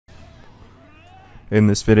In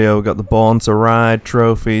this video we've got the Born to Ride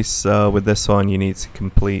trophy, so with this one you need to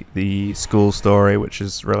complete the school story, which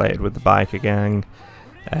is related with the biker gang.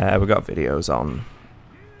 We've got videos on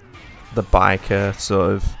the biker sort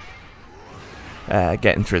of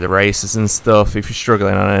getting through the races and stuff. If you're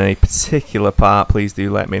struggling on any particular part, please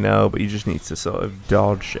do let me know, but you just need to sort of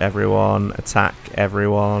dodge everyone, attack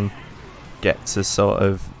everyone, get to sort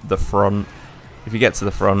of the front. If you get to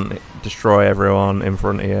the front, destroy everyone in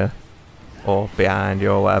front of you or behind you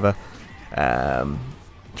or whatever.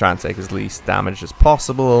 Try and take as least damage as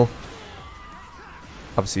possible.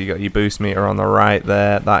 Obviously you got your boost meter on the right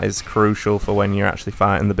there. That is crucial for when you're actually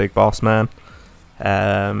fighting the big boss man.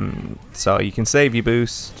 So you can save your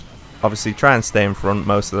boost. Obviously try and stay in front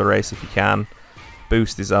most of the race if you can.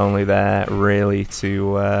 Boost is only there really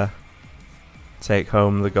to take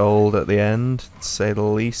home the gold at the end, to say the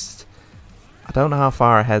least. I don't know how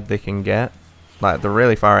far ahead they can get. Like, they're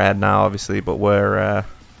really far ahead now, obviously, but we're,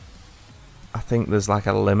 I think there's like a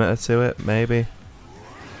limiter to it, maybe.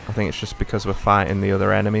 I think it's just because we're fighting the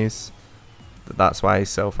other enemies. That's why he's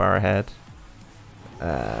so far ahead.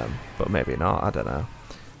 But maybe not, I don't know.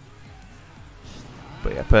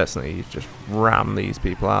 But yeah, personally, you just ram these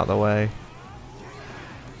people out of the way.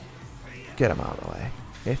 Get them out of the way.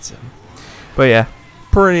 Hit them. But yeah,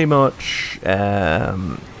 pretty much,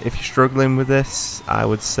 if you're struggling with this, I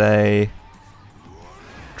would say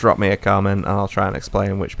drop me a comment and I'll try and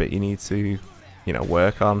explain which bit you need to, you know,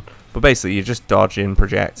 work on. But basically you're just dodging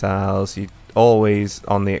projectiles, you're always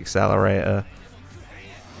on the accelerator,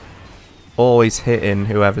 always hitting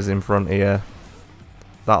whoever's in front of you.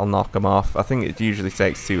 That'll knock them off. I think it usually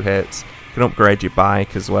takes 2 hits. You can upgrade your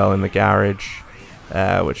bike as well in the garage,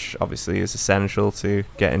 which obviously is essential to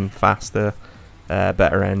getting faster.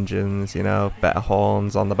 Better engines, you know, better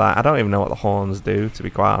horns on the back. I don't even know what the horns do, to be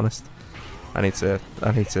quite honest. I need to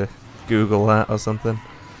Google that or something.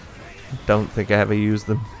 Don't think I ever used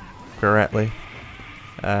them correctly.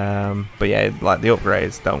 But yeah, like the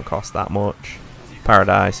upgrades don't cost that much.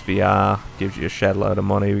 Paradise VR gives you a shed load of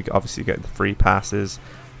money. We obviously get the free passes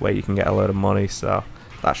where you can get a load of money, so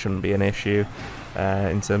that shouldn't be an issue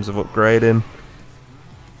in terms of upgrading.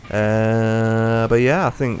 But yeah, I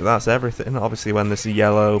think that's everything. Obviously when this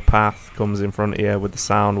yellow path comes in front of you with the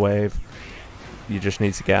sound wave, you just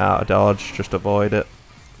need to get out of dodge, just avoid it.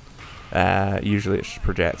 Usually it's just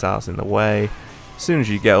projectiles in the way. As soon as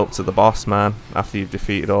you get up to the boss man, after you've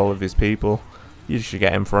defeated all of his people, you should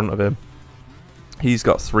get in front of him. He's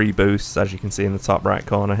got 3 boosts, as you can see in the top right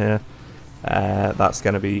corner here. That's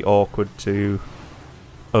going to be awkward to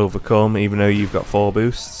overcome, even though you've got 4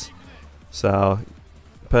 boosts. So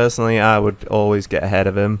personally, I would always get ahead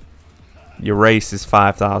of him. Your race is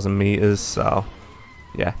 5,000 meters, so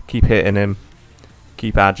yeah, keep hitting him,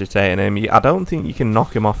 keep agitating him. I don't think you can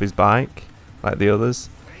knock him off his bike like the others,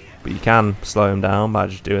 but you can slow him down by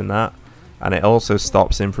just doing that, and it also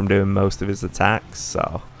stops him from doing most of his attacks.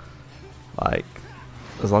 So like,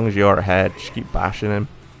 as long as you're ahead, just keep bashing him.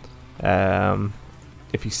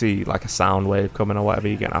 If you see like a sound wave coming or whatever,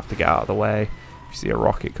 you're gonna have to get out of the way. If you see a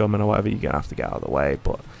rocket coming or whatever, you're gonna have to get out of the way.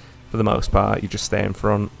 But for the most part, you just stay in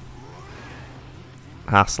front,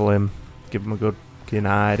 hassle him, give him a good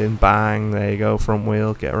hiding, bang, there you go, front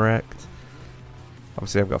wheel, get wrecked.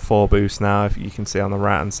 Obviously I've got 4 boosts now, if you can see on the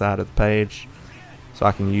right hand side of the page, so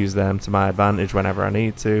I can use them to my advantage whenever I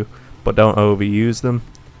need to, but don't overuse them.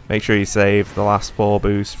 Make sure you save the last 4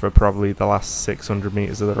 boosts for probably the last 600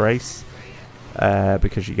 meters of the race,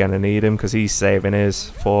 because you're going to need him, because he's saving his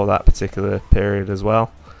for that particular period as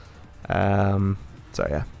well. So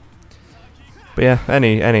yeah. But yeah,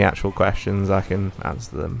 any actual questions, I can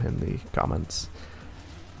answer them in the comments.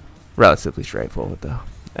 Relatively straightforward though.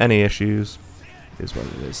 Any issues is what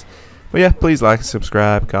it is. But yeah, please like,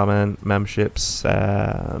 subscribe, comment, memberships, get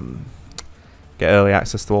early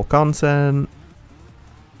access to all content.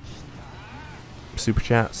 Super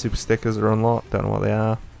chat, super stickers are unlocked, don't know what they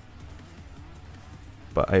are,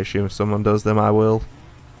 but I assume if someone does them, I will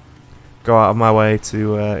go out of my way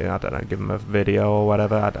to, I don't know, give them a video or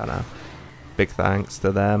whatever, I don't know. Big thanks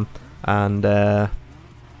to them, and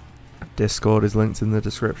Discord is linked in the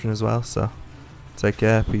description as well, so take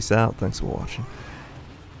care, peace out, thanks for watching.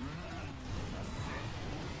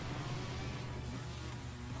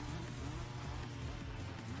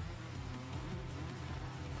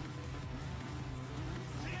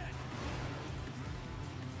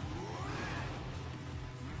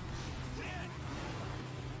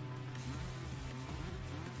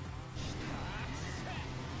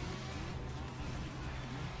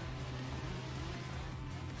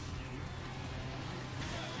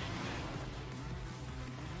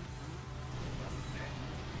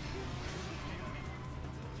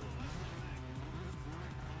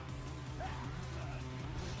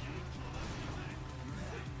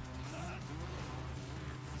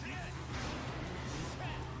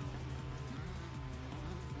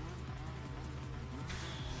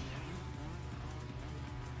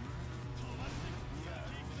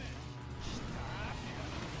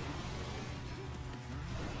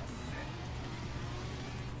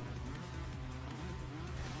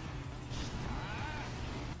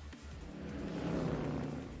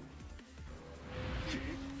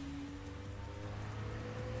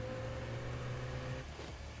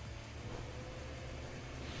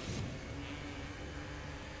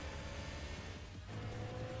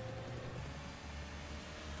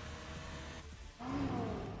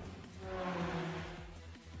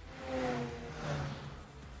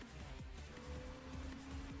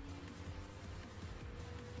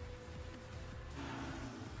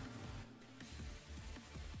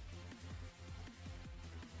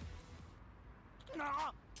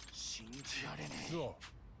 信じられねえ。そ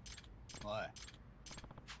う。おい。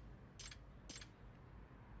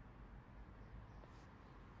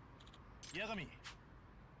八神。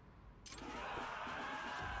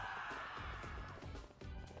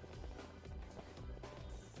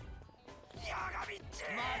八神っち。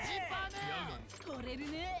マジパネ。来れる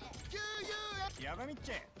ね。八神っ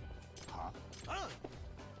ち。は？は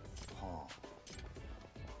あ。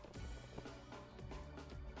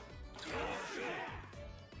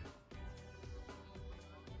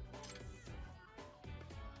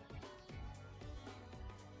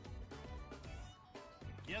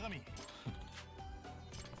八神。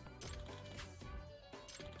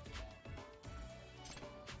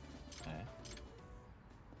え？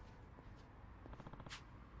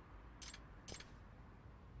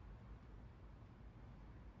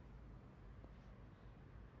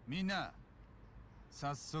みんな、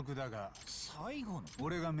早速だが最後の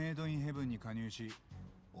俺がメイドインヘブンに加入し、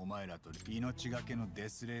お前らと命がけのデ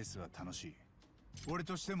スレースは楽しい。俺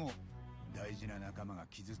としても大事な仲間が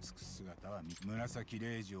傷つく姿は紫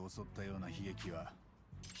レイジを襲ったような悲劇は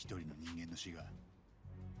一人の人間の死が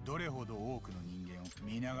どれほど多くの人間を、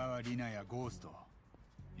皆川里奈やゴースト、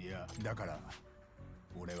いやだから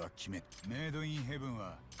俺は決めた。メイドインヘブン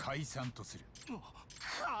は解散とする。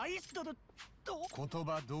返すとど言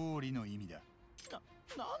葉通りの意味だ。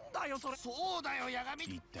なんだよそれ。そうだよ八神。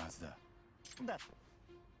言ったはずだ。だ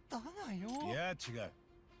がよ。いや違う。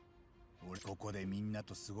俺ここでみんな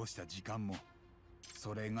と過ごした時間も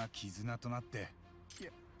それが絆となって、い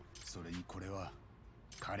やそれにこれは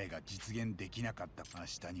彼が実現できなかった明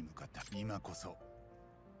日に向かった。今こそ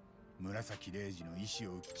紫レイジの意志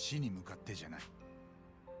を死に向かってじゃない。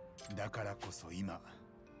だからこそ今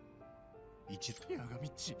八神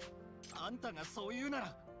っち、あんたがそう言うな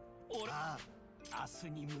ら俺は明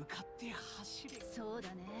日に向かって走れ。そうだ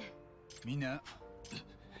ね。みんな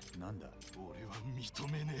なんだ。俺は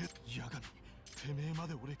認めねえ。八神、てめえま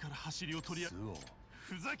で俺から走りを取りスオ、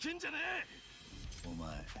ふざけんじゃねお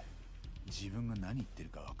前自分が何言ってる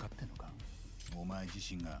か分かってんのか。お前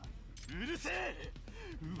自身が。え。うるせえ。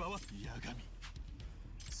奪わす八神。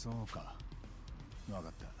そうか、分か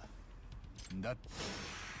った。だって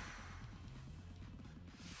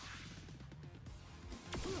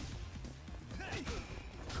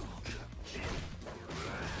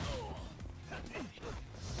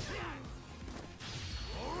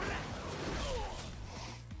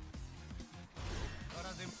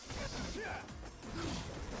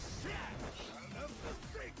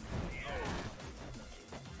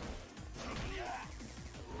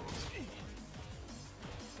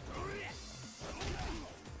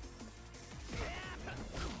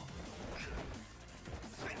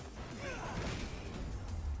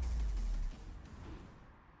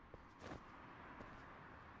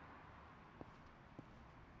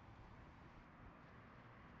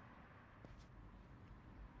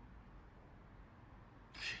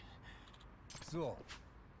そ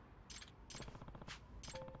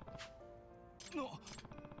うの。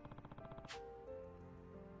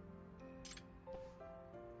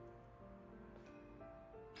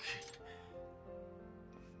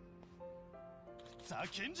ふざ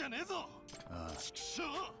けんじゃねえぞ。ああ、畜生。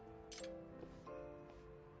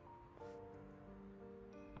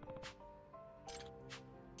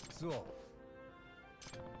そう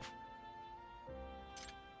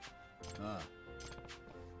あ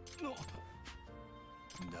あの。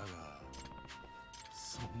だが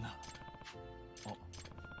そんな。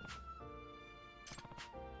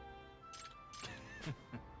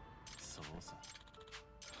そうさ。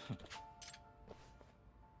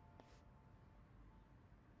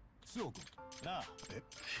そう君なあ。え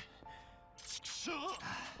畜生。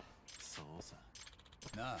そうさ。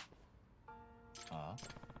なああ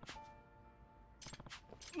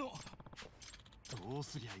の。どう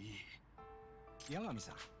すりゃいい。八神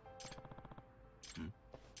さん。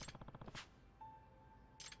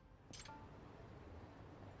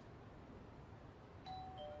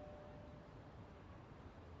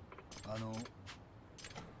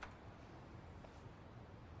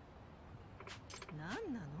何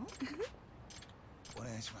なの？お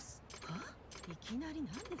願いします。いきなり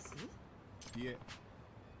何です？いえ、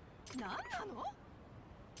何なの？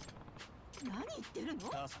何言ってるの？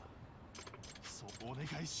母さん、そうお願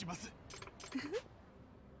いします。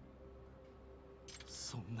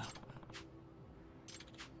そんな。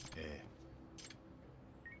え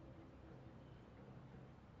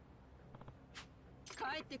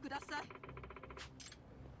帰ってください。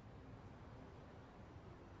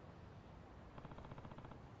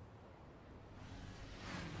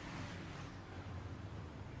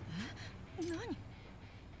何？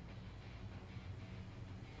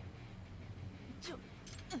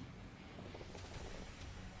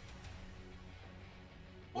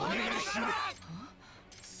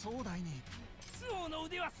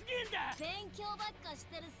すぎんだ。勉強ばっかし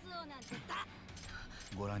てるスオなんてだ。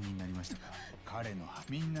ご覧になりましたか。彼の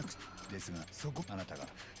みんなですが、そこあなたが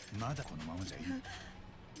まだこのままじゃいい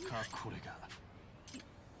か。これが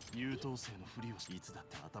優等生のふりをし、いつだっ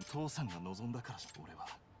て父さんが望んだからじゃ。俺は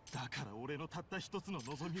だから俺のたった一つの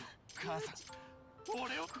望みを。母さん、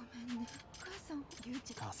俺を。ごめんねお母さん。ゆう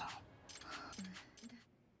ちゃん母さん、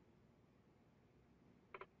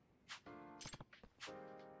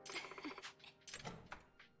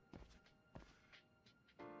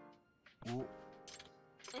お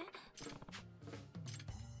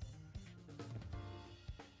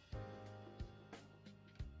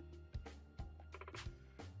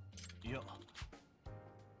いや、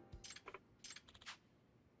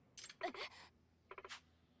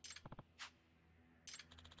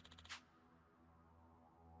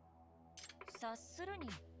察するに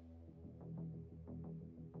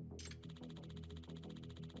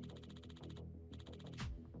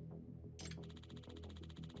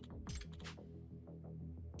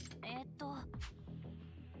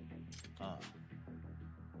ああ、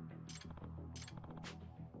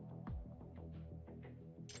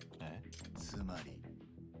え、つまり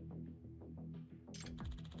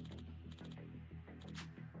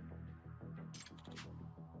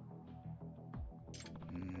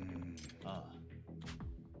あ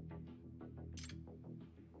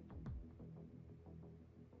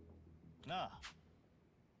あ、なあ、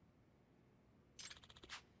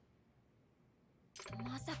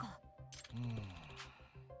まさか。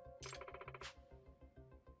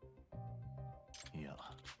いや、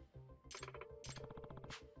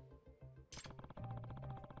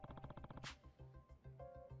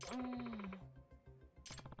うーん